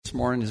this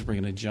morning is we're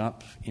going to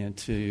jump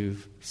into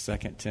 2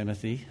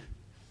 Timothy,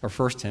 or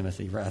 1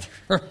 Timothy, rather.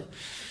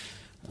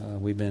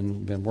 We've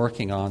been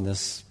working on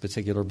this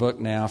particular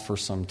book now for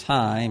some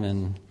time,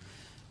 and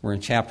we're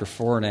in chapter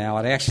 4 now.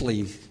 I'd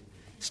actually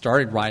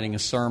started writing a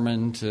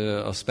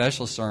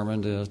special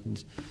sermon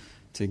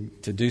to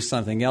do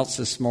something else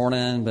this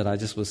morning, but I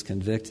just was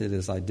convicted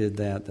as I did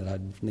that I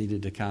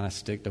needed to kind of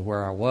stick to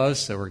where I was.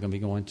 So we're going to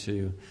be going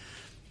to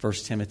 1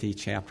 Timothy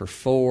chapter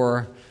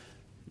 4,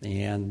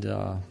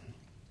 and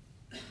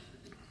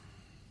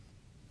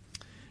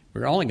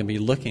we're only going to be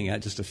looking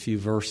at just a few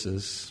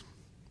verses.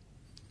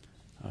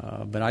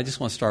 But I just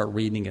want to start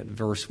reading at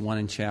verse 1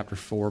 in chapter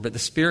 4. But the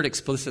Spirit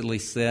explicitly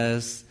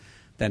says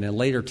that in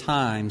later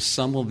times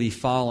some will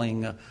fall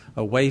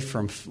away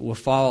from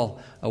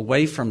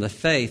the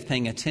faith,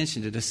 paying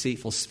attention to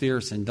deceitful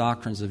spirits and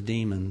doctrines of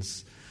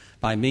demons,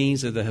 by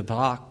means of the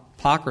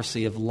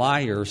hypocrisy of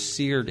liars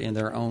seared in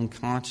their own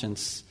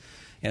conscience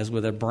as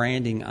with a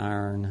branding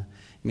iron,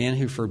 men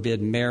who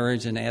forbid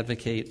marriage and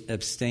advocate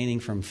abstaining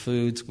from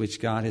foods which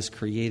God has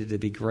created to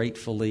be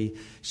gratefully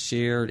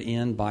shared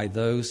in by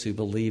those who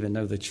believe and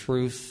know the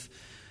truth.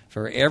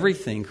 For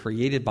everything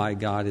created by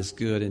God is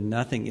good, and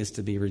nothing is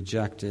to be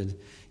rejected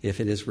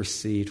if it is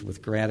received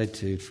with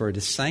gratitude, for it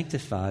is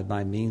sanctified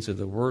by means of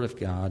the Word of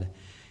God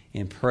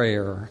in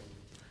prayer.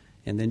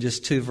 And then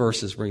just 2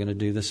 verses we're going to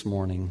do this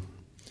morning.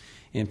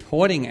 In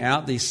pointing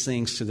out these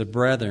things to the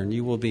brethren,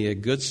 you will be a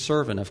good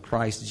servant of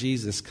Christ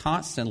Jesus,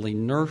 constantly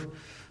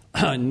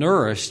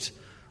nourished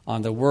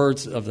on the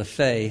words of the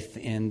faith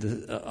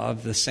and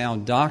of the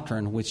sound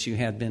doctrine which you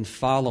have been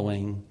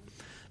following,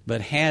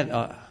 but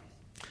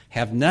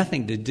have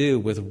nothing to do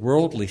with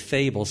worldly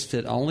fables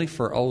fit only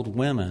for old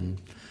women.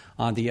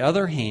 On the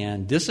other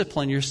hand,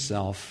 discipline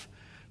yourself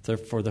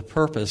for the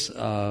purpose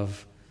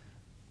of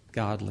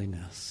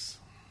godliness.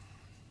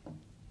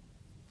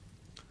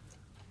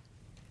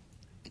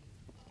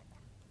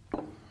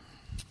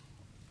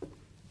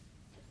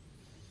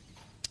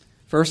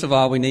 First of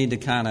all, we need to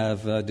kind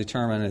of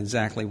determine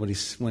exactly what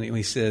when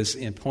he says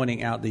in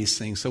pointing out these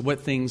things. So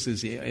what things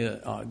does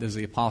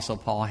the Apostle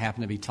Paul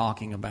happen to be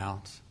talking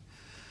about?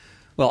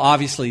 Well,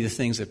 obviously the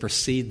things that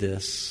precede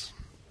this.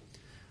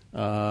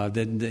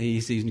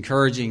 He's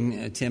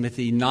encouraging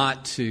Timothy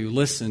not to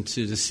listen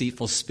to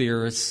deceitful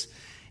spirits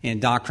and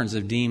doctrines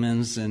of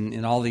demons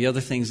and all the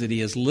other things that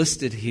he has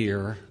listed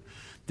here.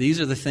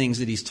 These are the things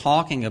that he's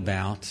talking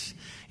about.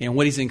 And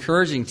what he's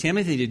encouraging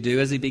Timothy to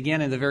do, as he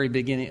began in the very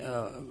beginning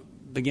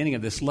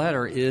of this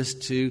letter, is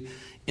to,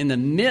 in the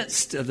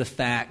midst of the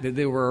fact that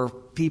there were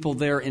people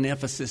there in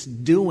Ephesus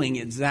doing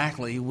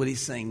exactly what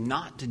he's saying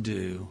not to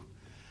do,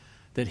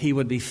 that he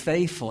would be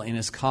faithful in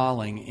his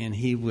calling and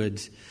he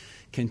would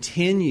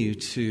continue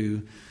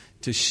to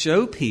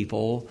show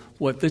people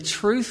what the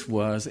truth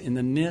was in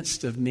the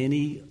midst of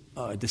many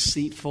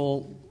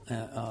deceitful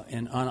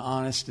and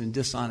honest and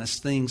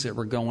dishonest things that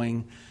were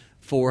going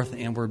forth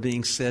and were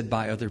being said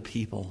by other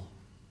people.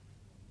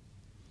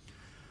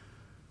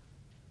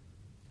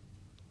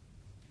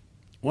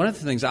 One of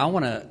the things I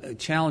want to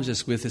challenge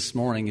us with this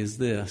morning is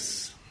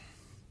this,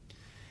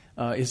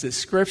 is that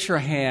Scripture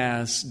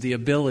has the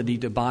ability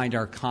to bind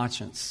our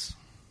conscience.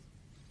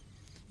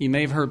 You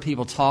may have heard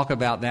people talk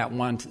about that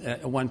one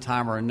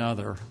time or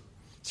another.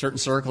 Certain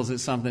circles,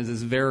 it's something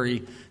that's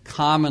very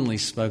commonly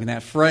spoken,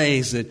 that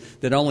phrase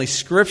that only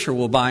Scripture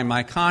will bind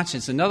my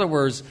conscience. In other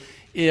words,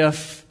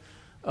 if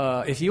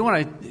you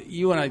want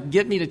to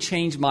get me to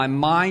change my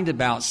mind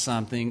about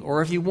something,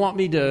 or if you want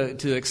me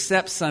to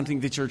accept something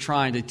that you're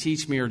trying to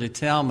teach me or to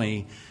tell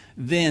me,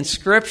 then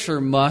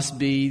Scripture must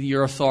be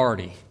your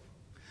authority.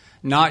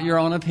 Not your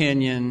own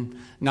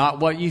opinion, not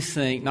what you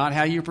think, not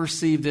how you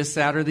perceive this,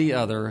 that, or the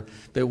other,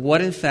 but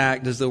what in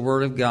fact does the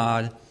Word of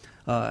God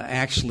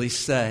actually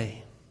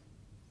say.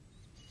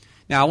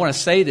 Now I want to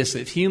say this,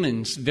 that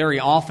humans very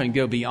often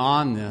go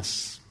beyond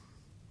this.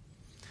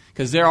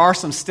 Because there are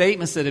some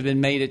statements that have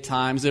been made at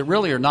times that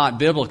really are not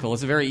biblical.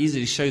 It's very easy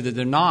to show that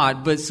they're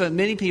not, but so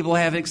many people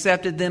have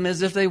accepted them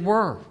as if they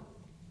were.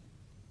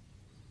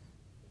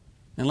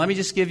 And let me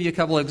just give you a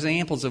couple of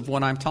examples of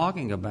what I'm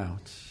talking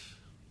about.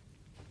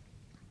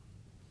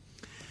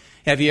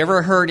 Have you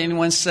ever heard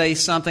anyone say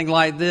something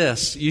like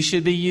this? You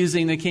should be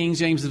using the King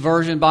James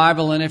Version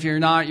Bible, and if you're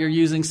not, you're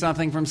using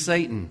something from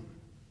Satan.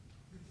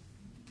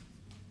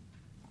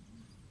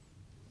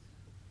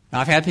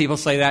 I've had people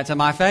say that to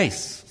my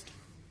face.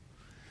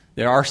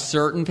 There are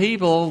certain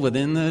people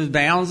within the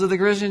bounds of the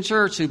Christian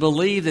church who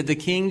believe that the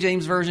King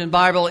James Version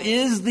Bible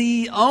is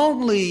the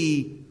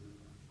only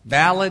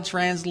valid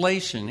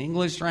translation,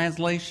 English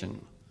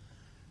translation,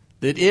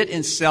 that it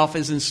itself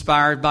is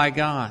inspired by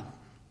God.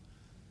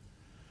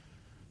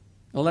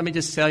 Well, let me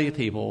just tell you,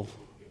 people,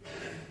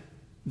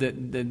 that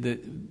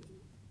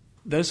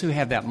those who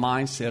have that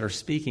mindset are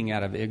speaking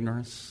out of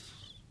ignorance.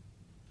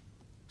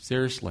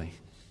 Seriously.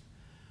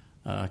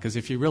 Because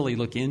if you really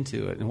look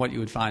into it, and what you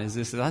would find is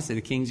this, as I say,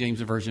 the King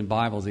James Version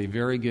Bible is a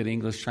very good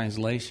English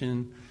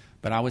translation,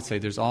 but I would say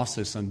there's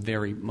also some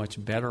very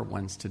much better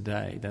ones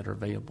today that are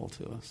available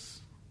to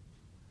us.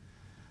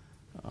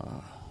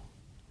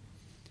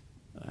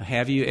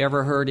 Have you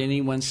ever heard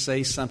anyone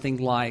say something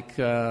like,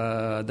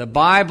 the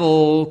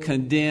Bible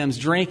condemns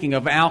drinking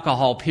of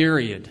alcohol,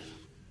 period?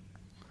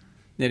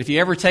 That if you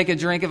ever take a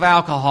drink of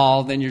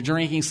alcohol, then you're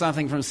drinking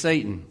something from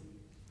Satan.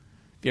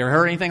 Have you ever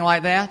heard anything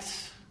like that?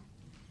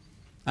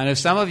 I know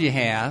some of you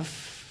have.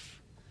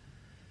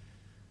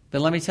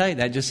 But let me tell you,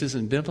 that just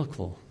isn't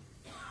biblical.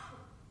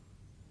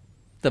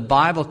 The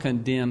Bible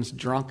condemns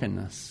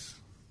drunkenness.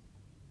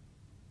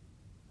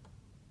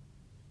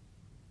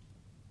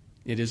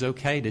 It is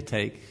okay to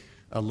take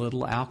a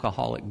little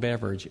alcoholic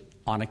beverage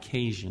on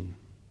occasion.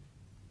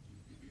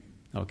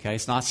 Okay,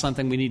 it's not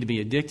something we need to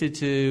be addicted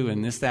to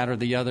and this, that, or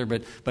the other.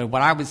 But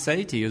what I would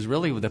say to you is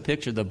really what the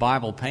picture the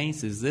Bible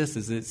paints is this: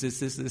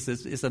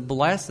 it's a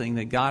blessing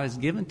that God has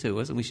given to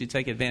us, and we should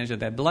take advantage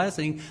of that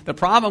blessing. The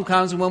problem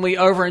comes when we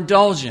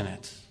overindulge in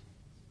it.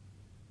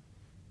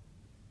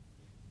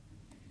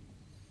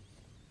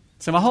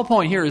 So my whole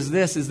point here is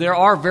this, is there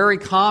are very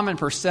common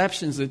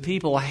perceptions that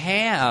people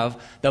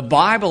have. The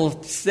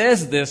Bible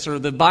says this or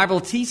the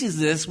Bible teaches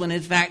this when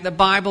in fact the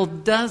Bible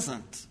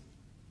doesn't.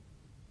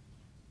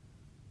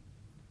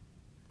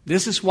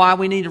 This is why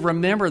we need to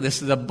remember this.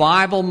 The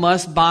Bible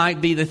must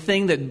be the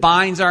thing that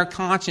binds our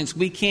conscience.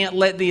 We can't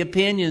let the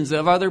opinions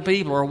of other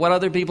people or what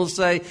other people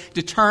say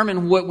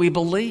determine what we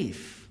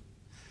believe.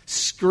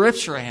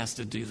 Scripture has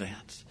to do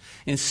that.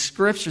 And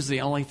Scripture is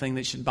the only thing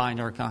that should bind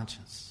our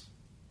conscience.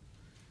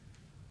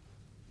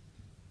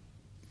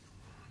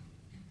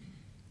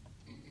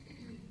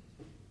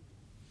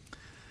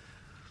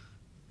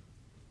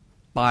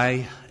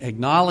 By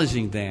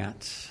acknowledging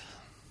that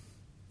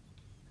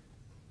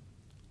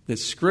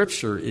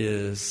Scripture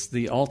is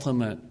the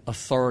ultimate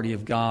authority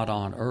of God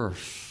on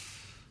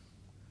earth,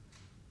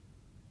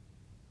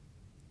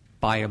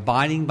 by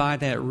abiding by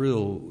that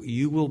rule,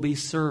 you will be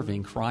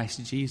serving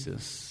Christ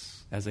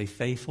Jesus as a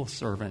faithful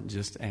servant,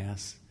 just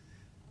as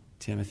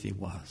Timothy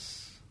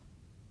was.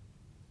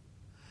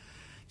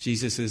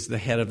 Jesus is the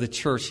head of the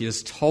church. He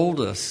has told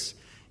us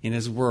in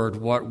His Word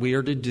what we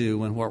are to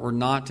do and what we're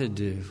not to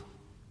do.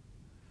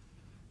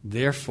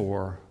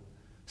 Therefore,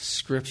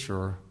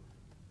 Scripture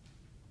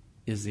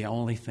is the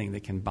only thing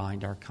that can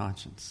bind our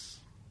conscience.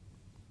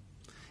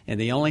 And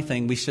the only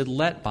thing we should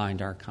let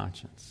bind our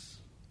conscience.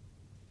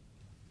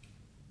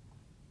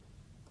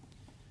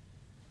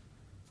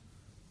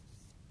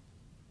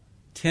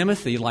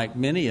 Timothy, like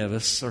many of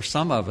us, or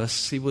some of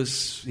us, he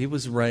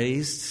was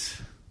raised.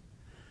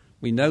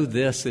 We know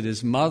this, that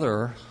his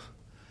mother,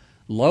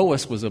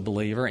 Lois, was a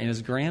believer, and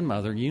his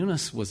grandmother,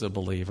 Eunice, was a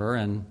believer.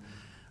 And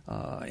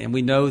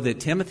we know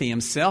that Timothy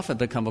himself had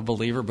become a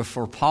believer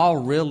before Paul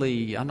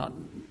really,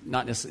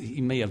 not necessarily,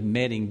 he may have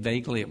met him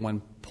vaguely at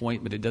one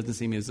point, but it doesn't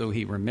seem as though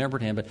he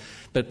remembered him.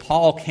 But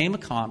Paul came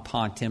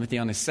upon Timothy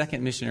on his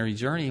second missionary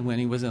journey when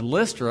he was in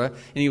Lystra, and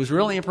he was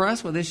really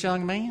impressed with this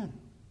young man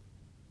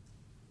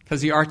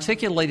because he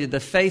articulated the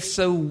faith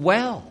so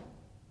well.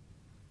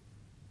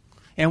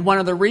 And one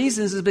of the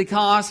reasons is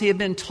because he had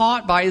been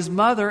taught by his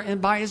mother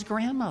and by his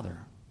grandmother.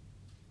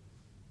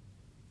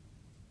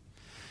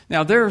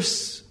 Now,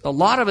 there's a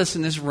lot of us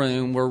in this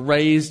room were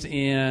raised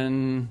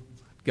in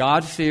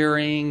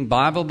God-fearing,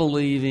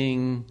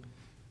 Bible-believing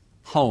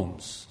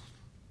homes.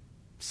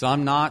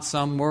 Some not,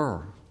 some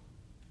were.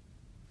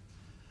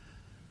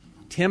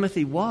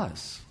 Timothy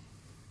was.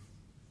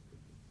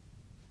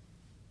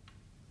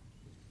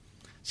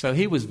 So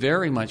he was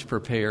very much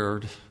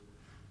prepared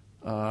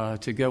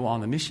to go on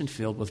the mission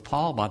field with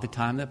Paul by the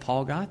time that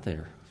Paul got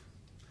there.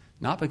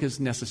 Not because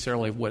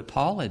necessarily of what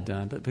Paul had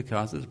done, but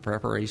because of the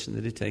preparation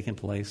that had taken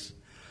place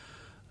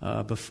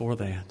before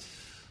that.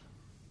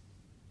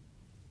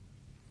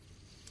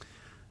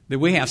 That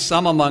we have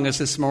some among us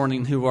this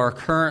morning who are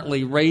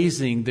currently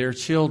raising their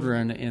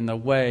children in the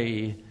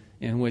way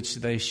in which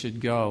they should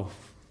go.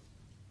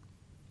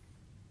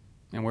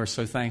 And we're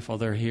so thankful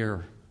they're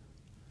here.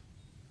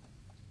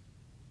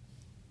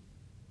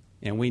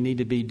 And we need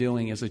to be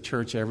doing as a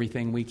church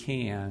everything we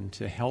can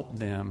to help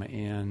them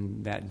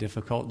in that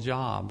difficult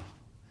job.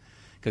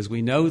 Because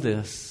we know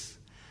this,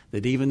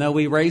 that even though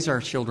we raise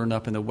our children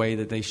up in the way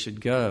that they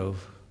should go,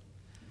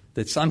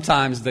 that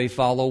sometimes they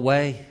fall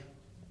away.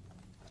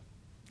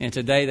 And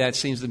today that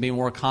seems to be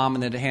more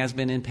common than it has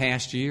been in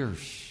past years.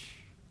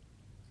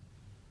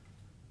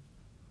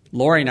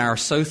 Lori and I are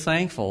so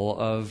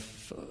thankful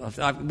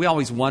we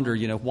always wonder,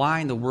 why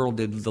in the world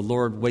did the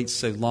Lord wait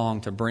so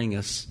long to bring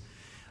us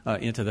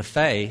into the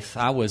faith?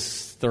 I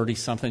was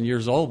 30-something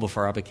years old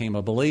before I became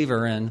a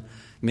believer, and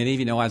many of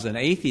you know I was an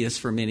atheist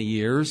for many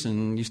years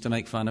and used to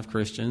make fun of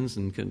Christians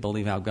and couldn't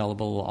believe how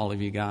gullible all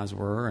of you guys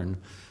were and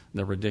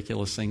the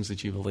ridiculous things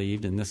that you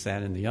believed and this,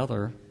 that, and the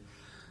other.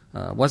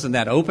 Wasn't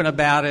that open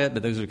about it,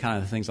 but those are kind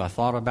of the things I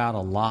thought about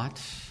a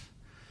lot.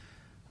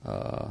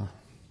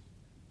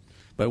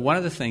 But one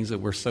of the things that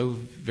we're so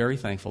very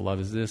thankful of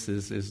is this,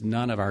 is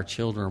none of our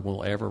children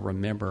will ever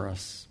remember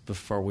us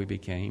before we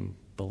became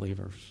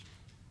believers.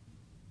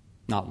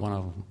 Not one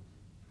of them.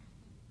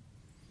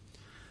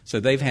 So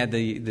they've had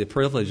the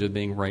privilege of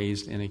being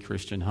raised in a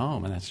Christian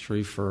home, and that's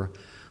true for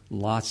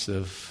lots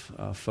of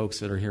folks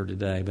that are here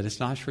today, but it's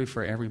not true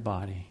for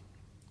everybody.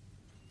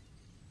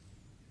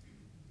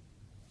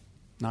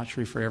 Not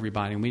true for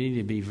everybody. And we need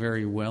to be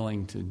very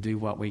willing to do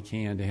what we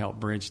can to help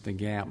bridge the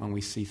gap when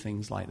we see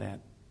things like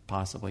that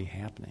possibly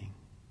happening.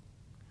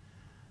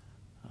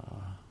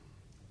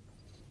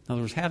 In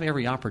other words, have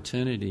every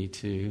opportunity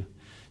to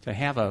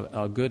have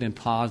a good and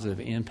positive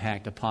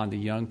impact upon the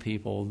young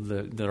people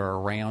that are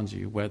around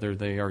you, whether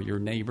they are your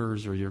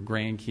neighbors or your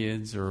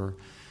grandkids or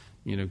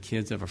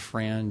kids of a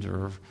friend.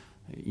 Or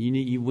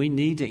we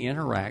need to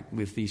interact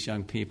with these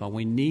young people.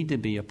 We need to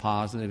be a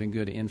positive and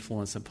good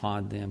influence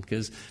upon them,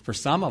 because for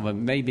some of them,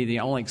 it may be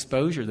the only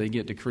exposure they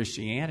get to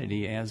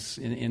Christianity as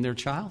in their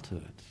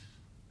childhood.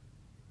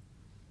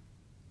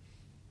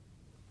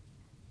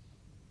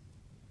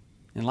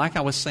 And like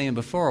I was saying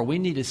before, we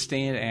need to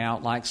stand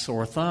out like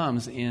sore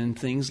thumbs in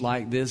things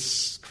like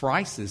this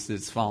crisis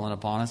that's fallen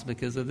upon us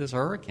because of this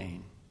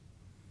hurricane.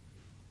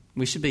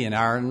 We should be in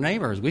our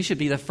neighborhoods. We should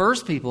be the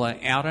first people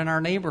out in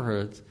our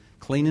neighborhoods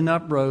cleaning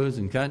up roads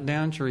and cutting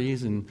down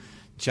trees and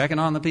checking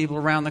on the people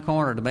around the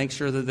corner to make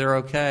sure that they're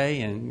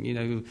okay,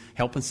 and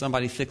helping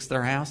somebody fix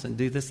their house and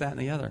do this, that, and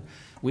the other.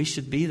 We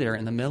should be there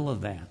in the middle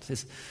of that.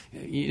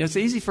 It's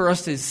easy for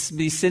us to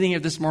be sitting here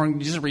this morning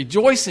just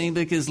rejoicing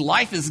because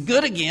life is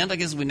good again,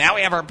 because now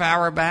we have our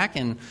power back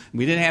and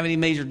we didn't have any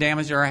major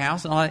damage to our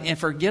house, and all that, and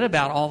forget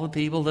about all the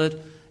people that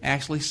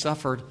actually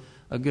suffered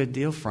a good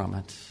deal from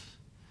it.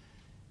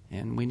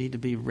 And we need to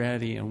be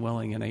ready and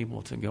willing and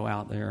able to go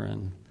out there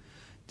and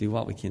do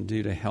what we can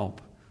do to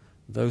help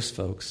those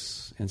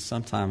folks. And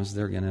sometimes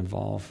they're going to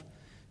involve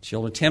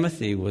children.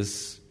 Timothy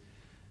was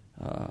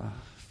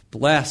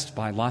blessed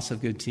by lots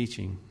of good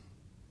teaching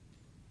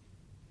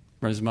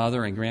from his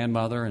mother and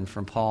grandmother and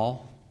from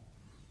Paul.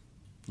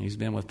 He's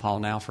been with Paul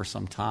now for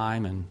some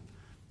time,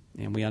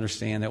 and we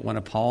understand that one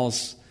of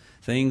Paul's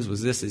things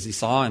was this, is he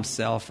saw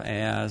himself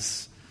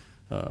as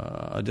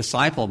a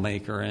disciple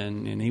maker,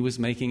 and he was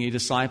making a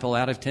disciple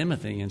out of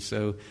Timothy. And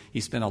so he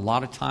spent a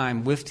lot of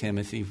time with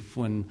Timothy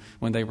when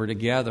they were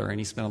together, and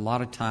he spent a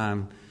lot of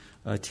time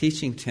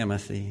teaching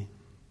Timothy.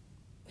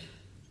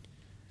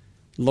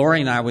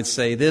 Lori and I would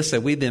say this,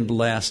 that we've been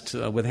blessed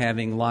with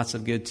having lots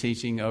of good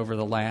teaching over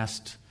the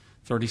last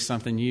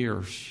 30-something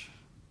years.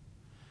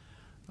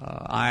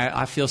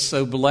 I feel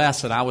so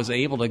blessed that I was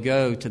able to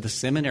go to the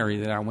seminary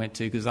that I went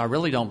to, because I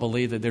really don't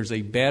believe that there's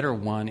a better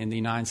one in the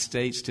United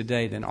States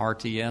today than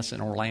RTS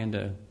in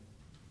Orlando.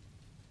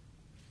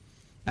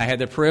 I had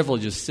the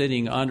privilege of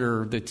sitting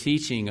under the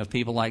teaching of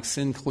people like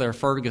Sinclair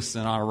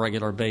Ferguson on a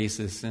regular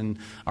basis, and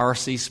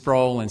R.C.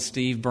 Sproul and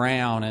Steve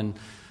Brown,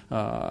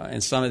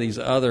 and some of these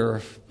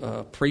other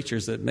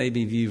preachers that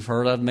maybe you've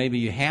heard of, maybe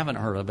you haven't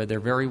heard of, but they're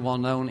very well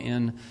known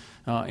in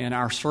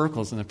our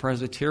circles, in the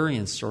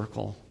Presbyterian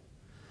circle.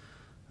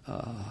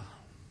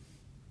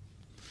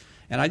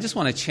 And I just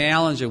want to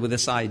challenge you with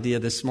this idea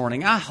this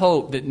morning. I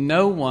hope that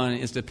no one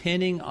is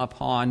depending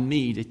upon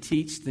me to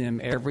teach them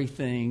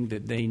everything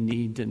that they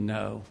need to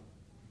know.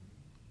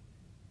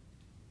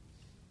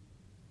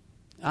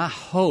 I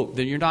hope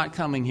that you're not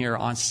coming here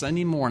on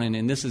Sunday morning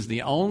and this is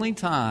the only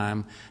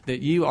time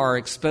that you are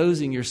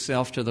exposing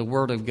yourself to the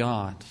Word of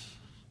God,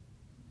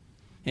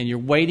 and you're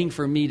waiting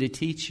for me to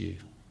teach you.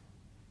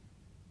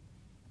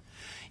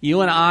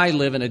 You and I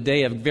live in a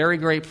day of very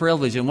great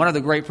privilege, and one of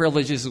the great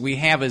privileges we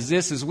have is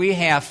this, is we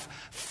have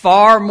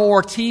far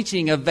more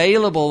teaching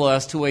available to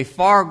us to a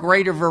far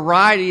greater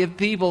variety of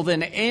people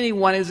than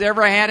anyone has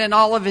ever had in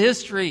all of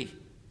history.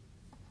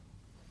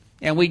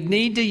 And we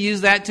need to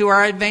use that to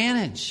our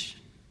advantage.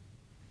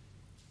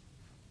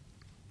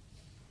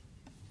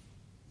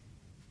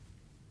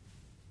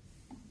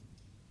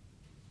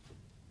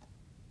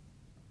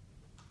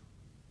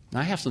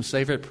 I have some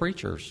favorite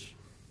preachers.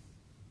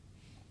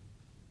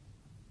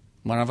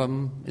 One of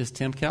them is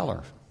Tim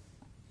Keller.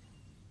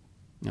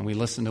 And we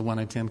listened to one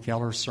of Tim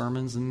Keller's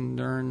sermons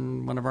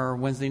during one of our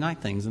Wednesday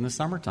night things in the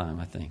summertime,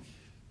 I think.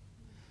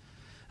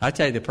 I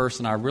tell you, the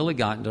person I really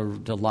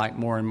gotten to like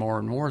more and more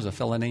and more is a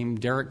fellow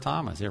named Derek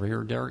Thomas. You ever hear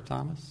of Derek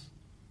Thomas?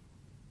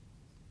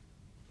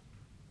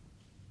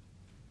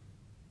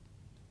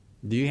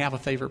 Do you have a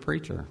favorite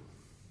preacher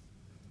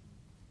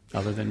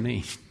other than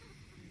me?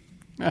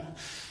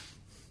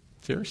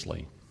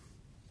 Seriously.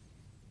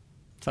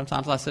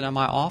 Sometimes I sit in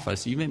my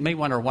office. You may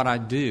wonder what I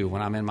do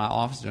when I'm in my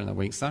office during the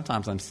week.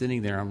 Sometimes I'm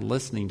sitting there, I'm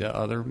listening to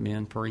other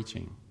men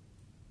preaching.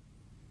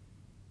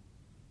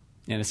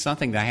 And it's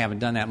something that I haven't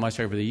done that much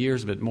over the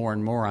years, but more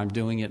and more I'm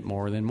doing it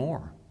more than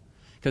more.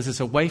 Because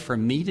it's a way for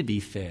me to be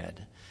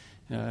fed,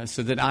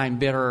 so that I'm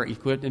better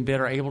equipped and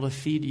better able to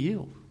feed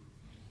you.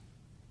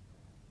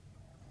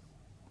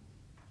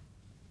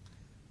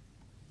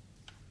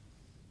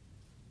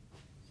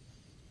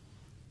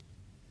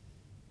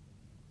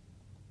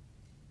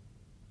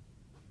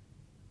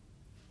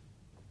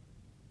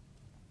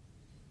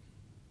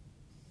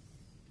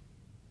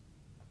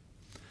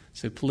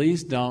 So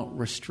please don't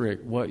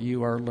restrict what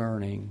you are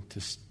learning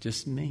to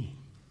just me.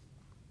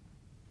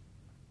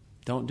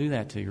 Don't do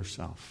that to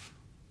yourself.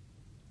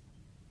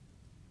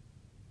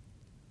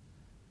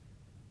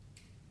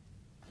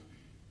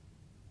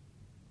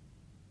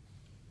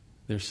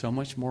 There's so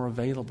much more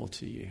available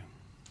to you.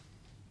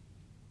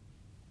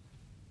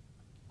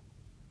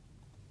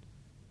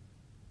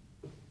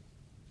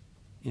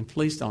 And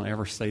please don't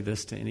ever say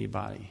this to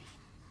anybody.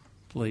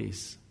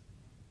 Please.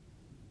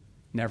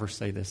 Never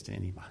say this to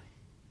anybody.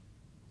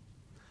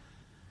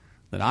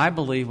 That I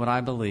believe what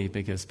I believe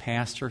because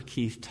Pastor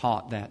Keith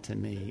taught that to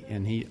me,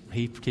 and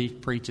he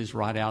preaches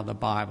right out of the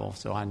Bible,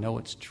 so I know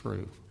it's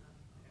true.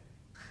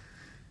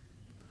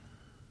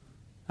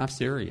 I'm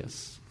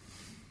serious.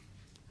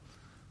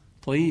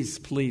 Please,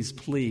 please,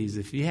 please,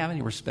 if you have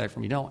any respect for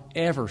me, don't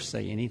ever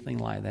say anything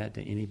like that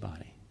to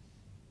anybody.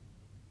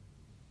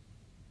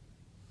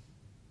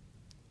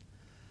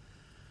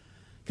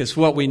 Because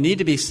what we need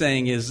to be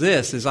saying is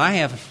this, is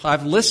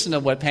I've listened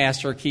to what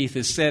Pastor Keith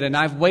has said, and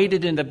I've weighed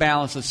it in the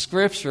balance of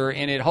Scripture,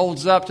 and it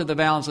holds up to the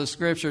balance of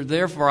Scripture,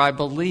 therefore I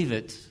believe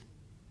it.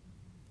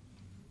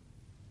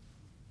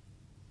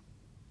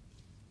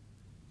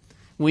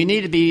 We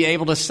need to be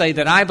able to say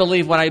that I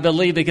believe what I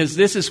believe because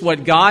this is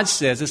what God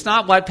says. It's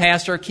not what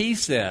Pastor Keith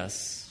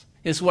says.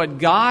 It's what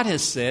God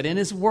has said in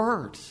His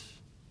Word.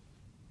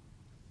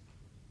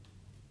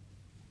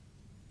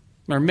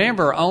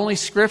 Remember, only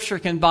Scripture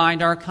can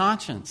bind our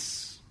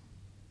conscience.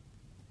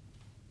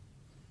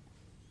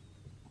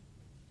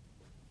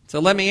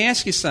 So let me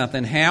ask you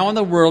something. How in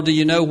the world do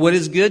you know what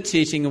is good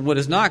teaching and what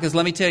is not? Because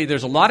let me tell you,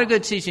 there's a lot of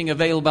good teaching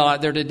available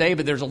out there today,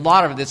 but there's a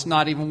lot of it that's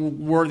not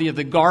even worthy of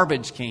the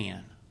garbage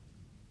can.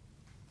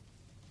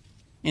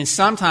 And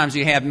sometimes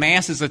you have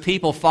masses of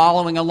people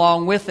following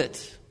along with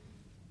it.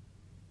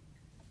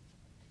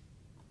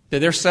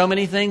 There's so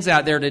many things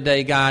out there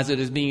today, guys, that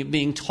is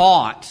being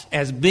taught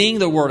as being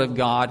the Word of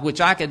God, which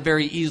I could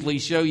very easily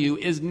show you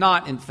is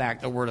not, in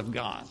fact, the Word of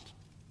God.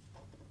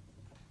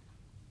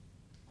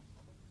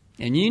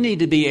 And you need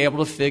to be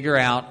able to figure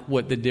out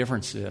what the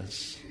difference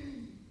is.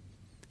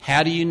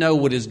 How do you know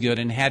what is good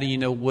and how do you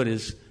know what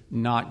is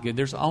not good?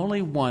 There's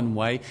only one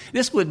way.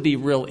 This would be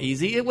real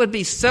easy. It would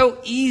be so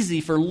easy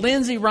for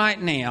Lindsay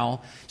right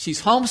now. She's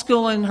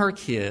homeschooling her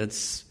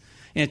kids,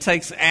 and it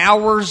takes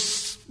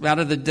hours out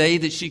of the day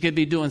that she could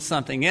be doing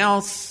something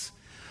else.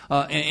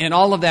 And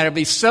all of that. It would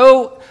be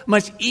so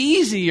much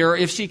easier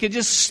if she could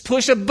just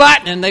push a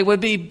button and they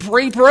would be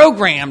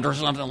pre-programmed or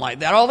something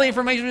like that. All the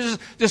information would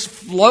just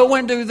flow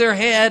into their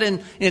head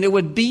and it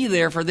would be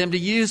there for them to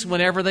use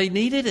whenever they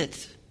needed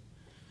it.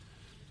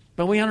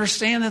 But we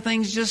understand that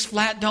things just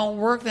flat don't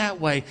work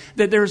that way.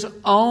 That there's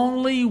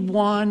only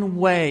one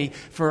way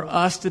for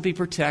us to be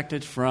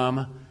protected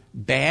from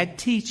bad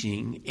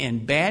teaching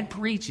and bad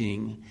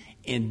preaching,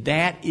 and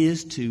that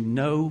is to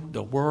know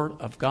the Word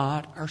of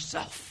God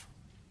ourselves.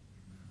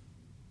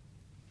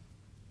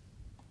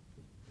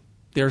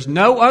 There's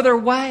no other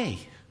way.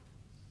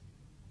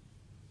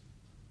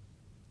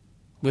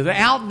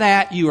 Without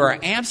that, you are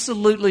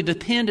absolutely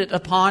dependent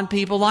upon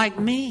people like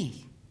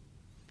me.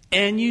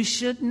 And you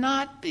should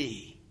not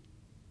be.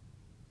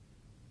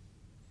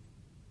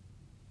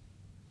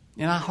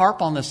 And I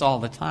harp on this all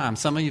the time.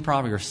 Some of you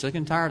probably are sick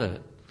and tired of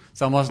it.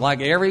 It's almost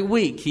like every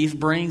week Keith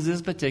brings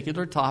this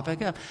particular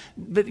topic up.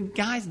 But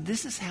guys,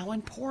 this is how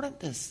important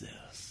this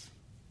is.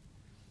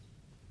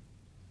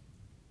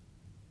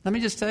 Let me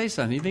just tell you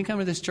something. You've been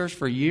coming to this church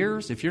for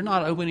years. If you're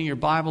not opening your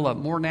Bible up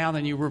more now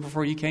than you were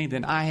before you came,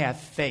 then I have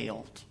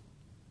failed.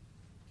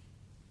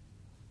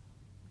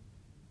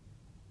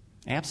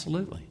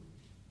 Absolutely.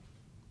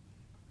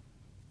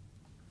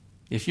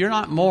 If you're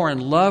not more in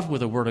love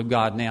with the Word of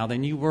God now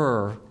than you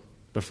were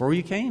before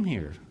you came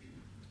here,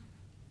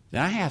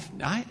 then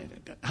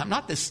I'm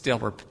not this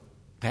stellar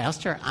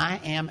pastor. I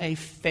am a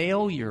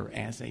failure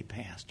as a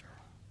pastor.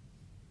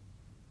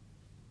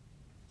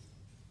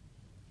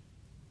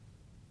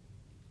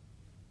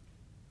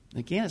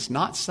 Again, it's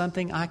not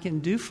something I can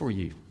do for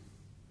you.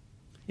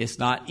 It's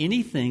not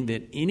anything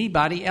that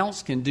anybody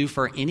else can do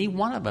for any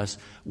one of us.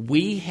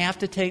 We have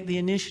to take the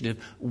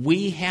initiative.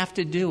 We have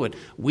to do it.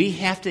 We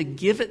have to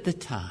give it the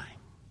time.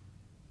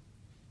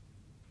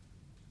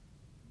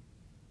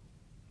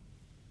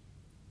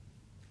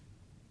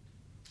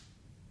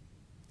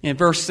 In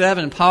verse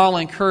 7, Paul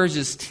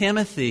encourages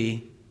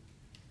Timothy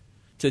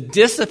to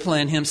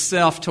discipline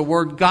himself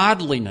toward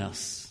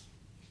godliness.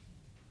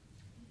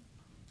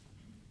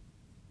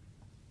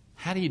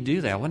 How do you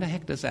do that? What the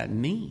heck does that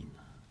mean?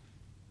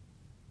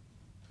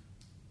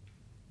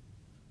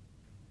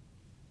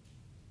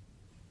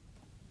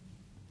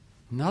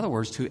 In other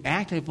words, to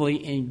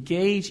actively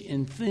engage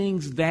in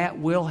things that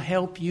will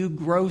help you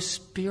grow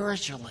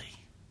spiritually.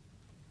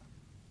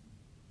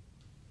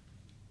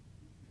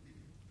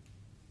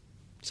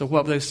 So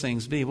what would those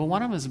things be? Well,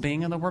 one of them is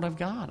being in the Word of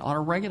God on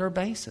a regular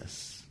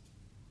basis.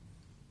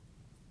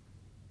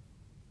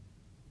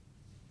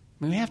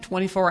 We have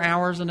 24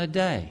 hours in a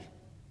day.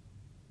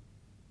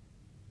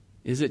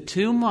 Is it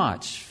too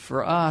much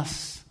for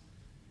us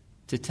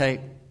to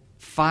take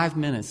 5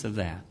 minutes of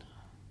that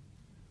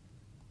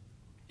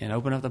and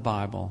open up the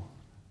Bible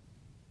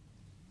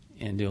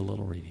and do a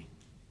little reading?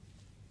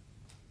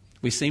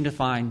 We seem to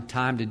find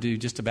time to do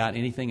just about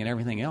anything and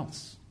everything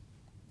else,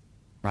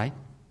 right?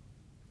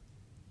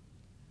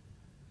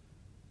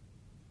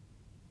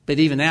 But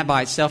even that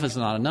by itself is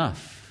not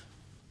enough.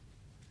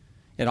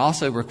 It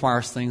also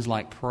requires things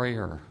like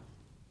prayer.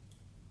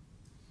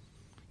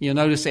 You'll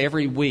notice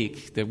every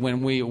week that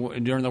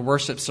during the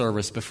worship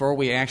service, before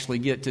we actually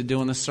get to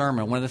doing the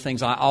sermon, one of the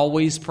things I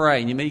always pray,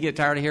 and you may get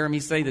tired of hearing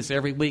me say this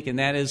every week, and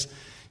that is,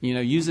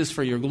 use this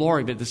for your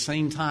glory, but at the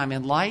same time,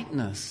 enlighten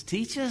us,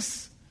 teach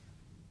us.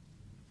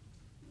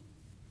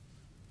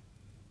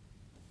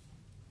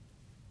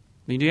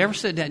 I mean, do you ever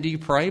sit down, do you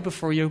pray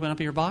before you open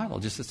up your Bible?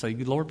 Just to say,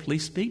 Lord,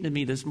 please speak to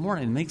me this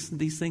morning and make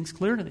these things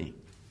clear to me.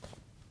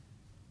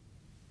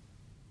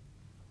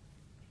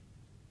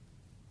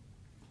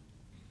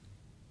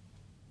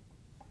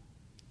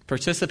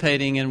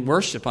 Participating in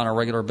worship on a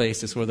regular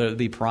basis, whether it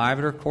be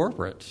private or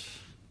corporate.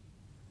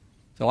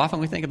 So often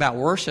we think about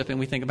worship and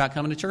we think about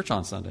coming to church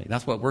on Sunday.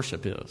 That's what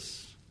worship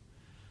is.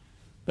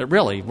 But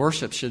really,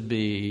 worship should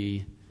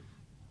be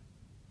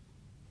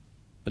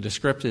a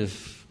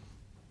descriptive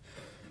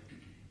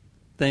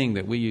thing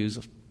that we use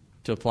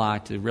to apply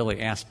to really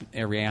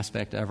every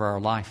aspect of our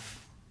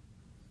life.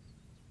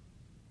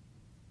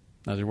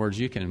 In other words,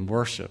 you can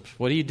worship.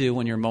 What do you do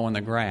when you're mowing the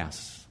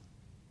grass?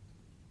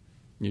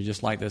 You're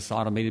just like this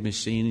automated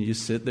machine, and you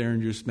sit there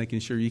and you're just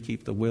making sure you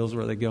keep the wheels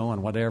where they go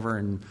and whatever,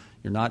 and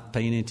you're not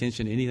paying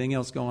attention to anything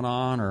else going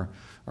on or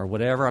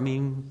whatever. I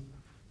mean,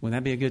 wouldn't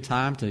that be a good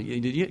time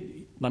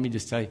to... let me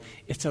just tell you,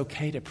 it's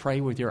okay to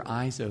pray with your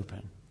eyes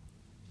open.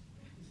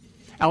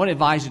 I would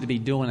advise you to be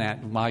doing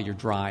that while you're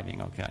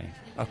driving, okay?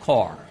 A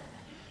car.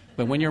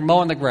 But when you're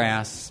mowing the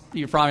grass,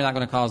 you're probably not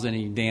going to cause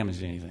any damage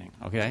to anything,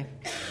 okay?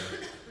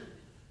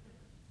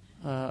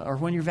 Or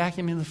when you're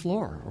vacuuming the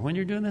floor, or when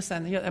you're doing this, that,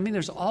 and the other. I mean,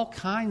 there's all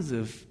kinds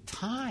of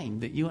time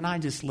that you and I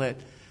just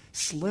let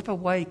slip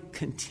away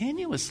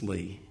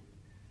continuously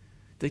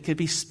that could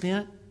be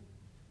spent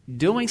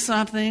doing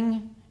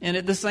something and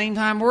at the same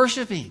time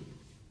worshiping.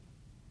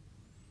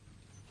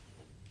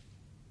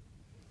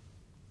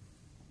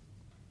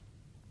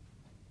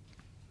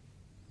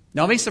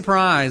 Don't be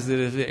surprised that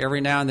if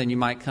every now and then you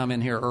might come in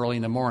here early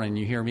in the morning and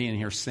you hear me in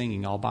here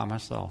singing all by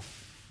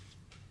myself.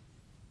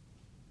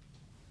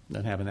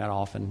 Doesn't happen that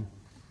often.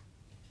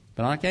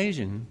 But on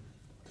occasion,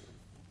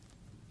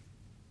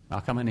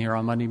 I'll come in here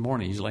on Monday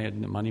morning, usually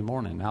on Monday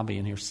morning, and I'll be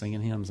in here singing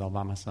hymns all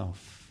by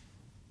myself.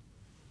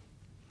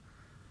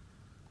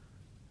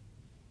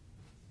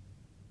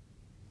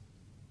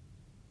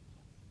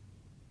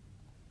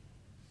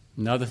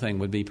 Another thing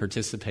would be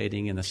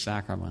participating in the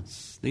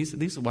sacraments.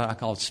 These are what I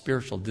call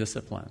spiritual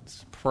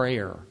disciplines.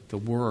 Prayer, the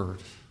Word.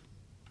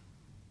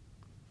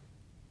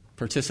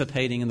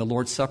 Participating in the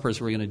Lord's Supper, as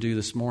we're going to do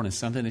this morning,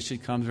 something that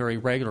should come very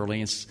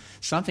regularly, and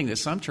something that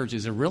some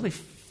churches have really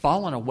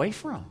fallen away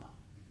from.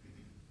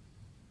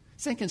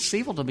 It's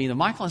inconceivable to me that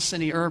Michael and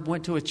Cindy Erb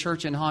went to a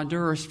church in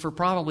Honduras for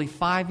probably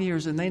 5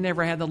 years, and they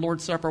never had the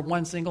Lord's Supper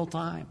one single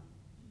time.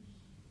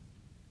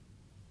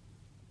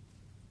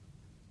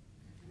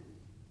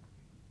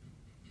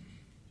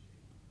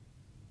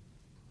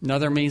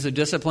 Another means of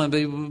discipline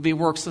would be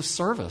works of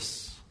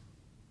service.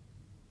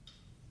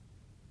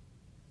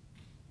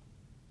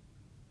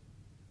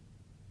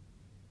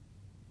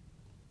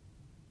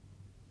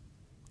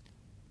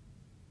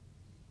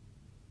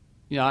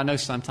 I know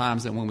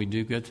sometimes that when we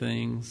do good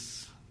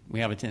things, we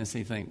have a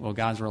tendency to think, well,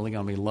 God's really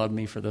going to love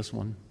me for this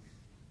one.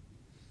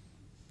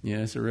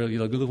 It's a really,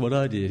 look what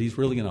I did. He's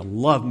really going to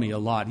love me a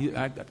lot.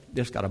 I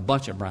just got a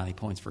bunch of brownie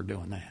points for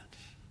doing that.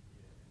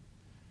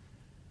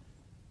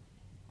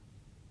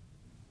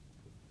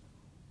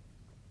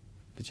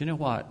 But you know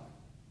what?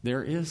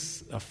 There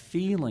is a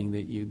feeling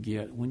that you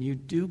get when you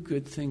do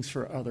good things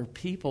for other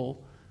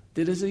people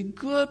that is a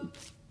good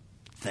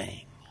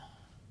thing.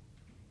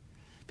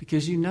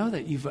 Because you know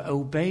that you've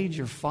obeyed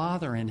your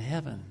Father in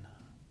heaven.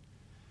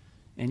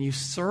 And you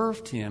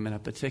served Him in a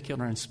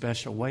particular and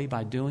special way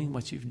by doing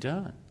what you've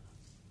done.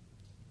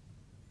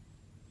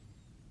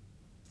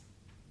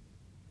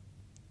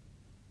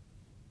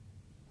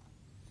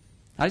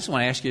 I just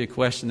want to ask you a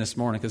question this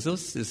morning, because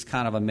this is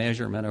kind of a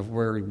measurement of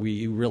where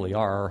you really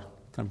are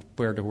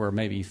compared to where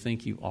maybe you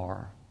think you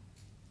are.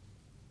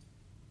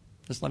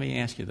 Just let me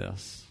ask you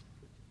this.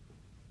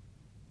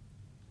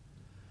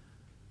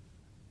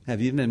 Have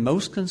you been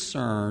most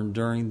concerned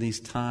during these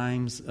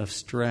times of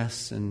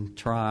stress and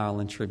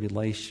trial and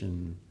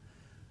tribulation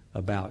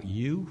about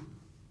you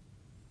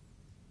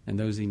and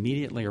those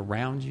immediately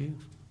around you?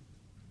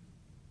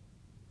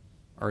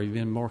 Or have you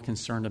been more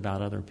concerned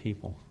about other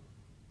people?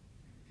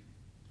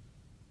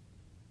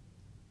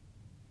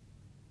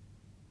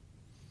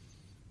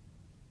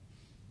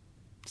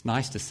 It's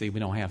nice to see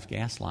we don't have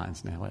gas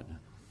lines now, isn't it?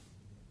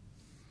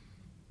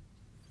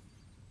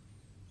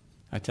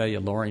 I tell you,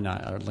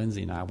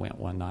 Lindsay and I went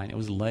one night. It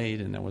was late,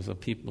 and there was a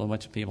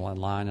bunch of people in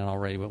line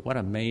already. But what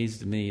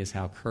amazed me is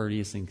how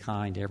courteous and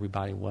kind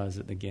everybody was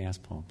at the gas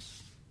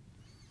pumps.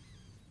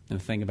 And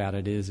the thing about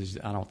it is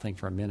I don't think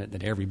for a minute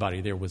that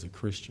everybody there was a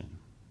Christian.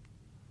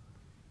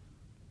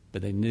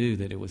 But they knew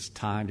that it was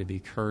time to be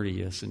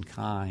courteous and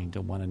kind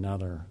to one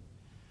another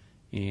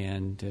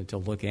and to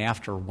look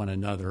after one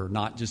another,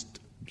 not just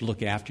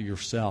look after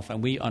yourself.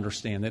 And we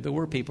understand that there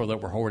were people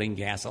that were hoarding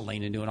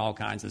gasoline and doing all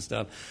kinds of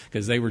stuff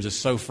because they were just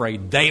so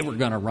afraid they were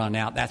going to run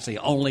out. That's the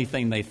only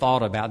thing they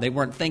thought about. They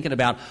weren't thinking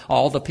about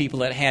all the people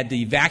that had to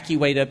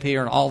evacuate up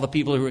here and all the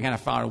people who were going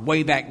to find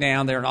way back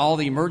down there and all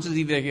the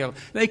emergency vehicles.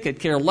 They could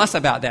care less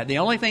about that. The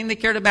only thing they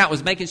cared about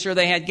was making sure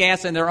they had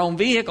gas in their own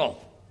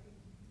vehicle.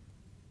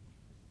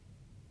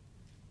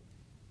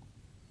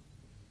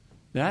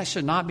 That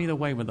should not be the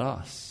way with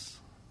us.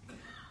 It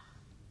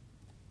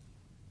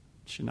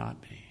should not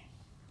be.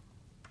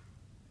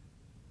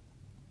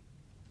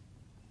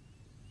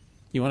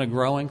 You want to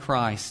grow in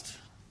Christ.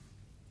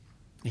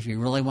 If you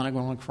really want to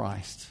grow in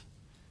Christ,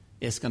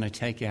 it's going to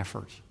take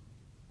effort.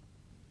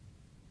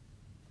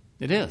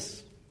 It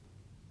is.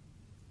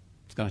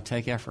 It's going to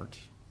take effort.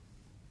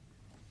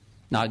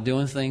 Not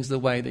doing things the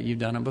way that you've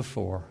done them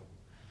before.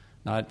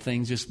 Not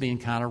things just being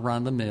kind of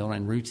run-of-the-mill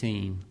and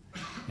routine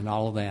and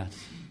all of that.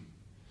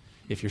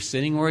 If you're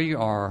sitting where you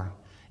are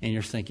and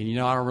you're thinking,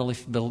 I don't really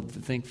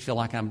feel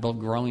like I'm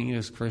growing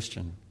as a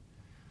Christian,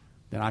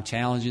 then I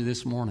challenge you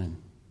this morning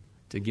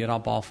to get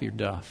up off your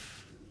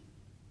duff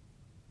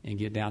and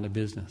get down to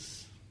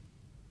business.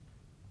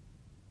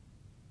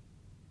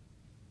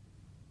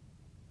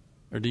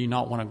 Or do you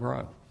not want to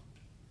grow?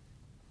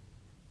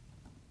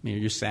 Are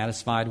you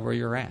satisfied where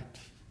you're at?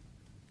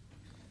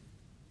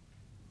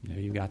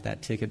 You've got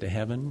that ticket to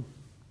heaven.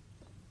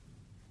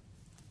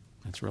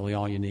 That's really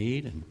all you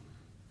need. And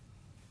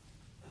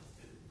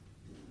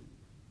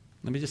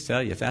let me just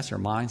tell you, if that's your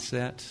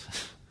mindset,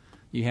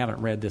 you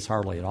haven't read this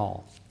hardly at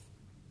all.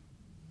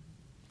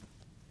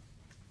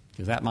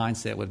 Because that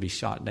mindset would be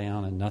shot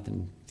down and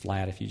nothing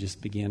flat if you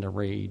just began to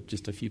read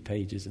just a few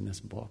pages in this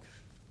book.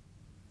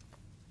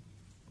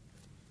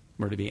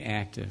 We're to be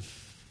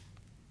active.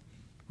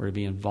 We're to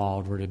be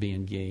involved. We're to be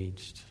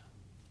engaged.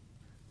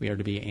 We are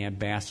to be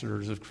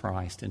ambassadors of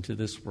Christ into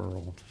this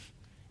world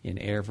in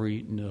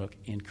every nook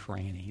and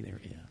cranny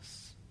there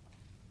is.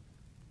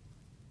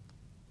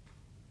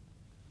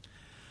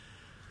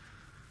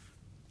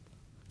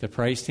 The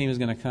praise team is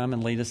going to come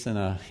and lead us in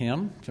a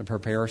hymn to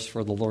prepare us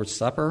for the Lord's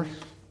Supper.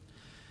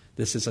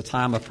 This is a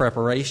time of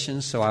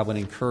preparation, so I would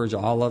encourage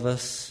all of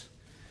us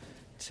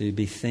to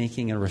be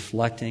thinking and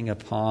reflecting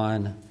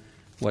upon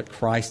what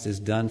Christ has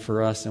done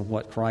for us and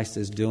what Christ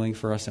is doing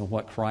for us and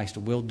what Christ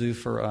will do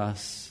for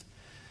us,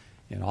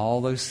 and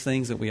all those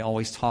things that we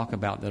always talk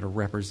about that are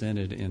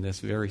represented in this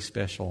very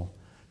special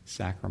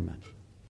sacrament.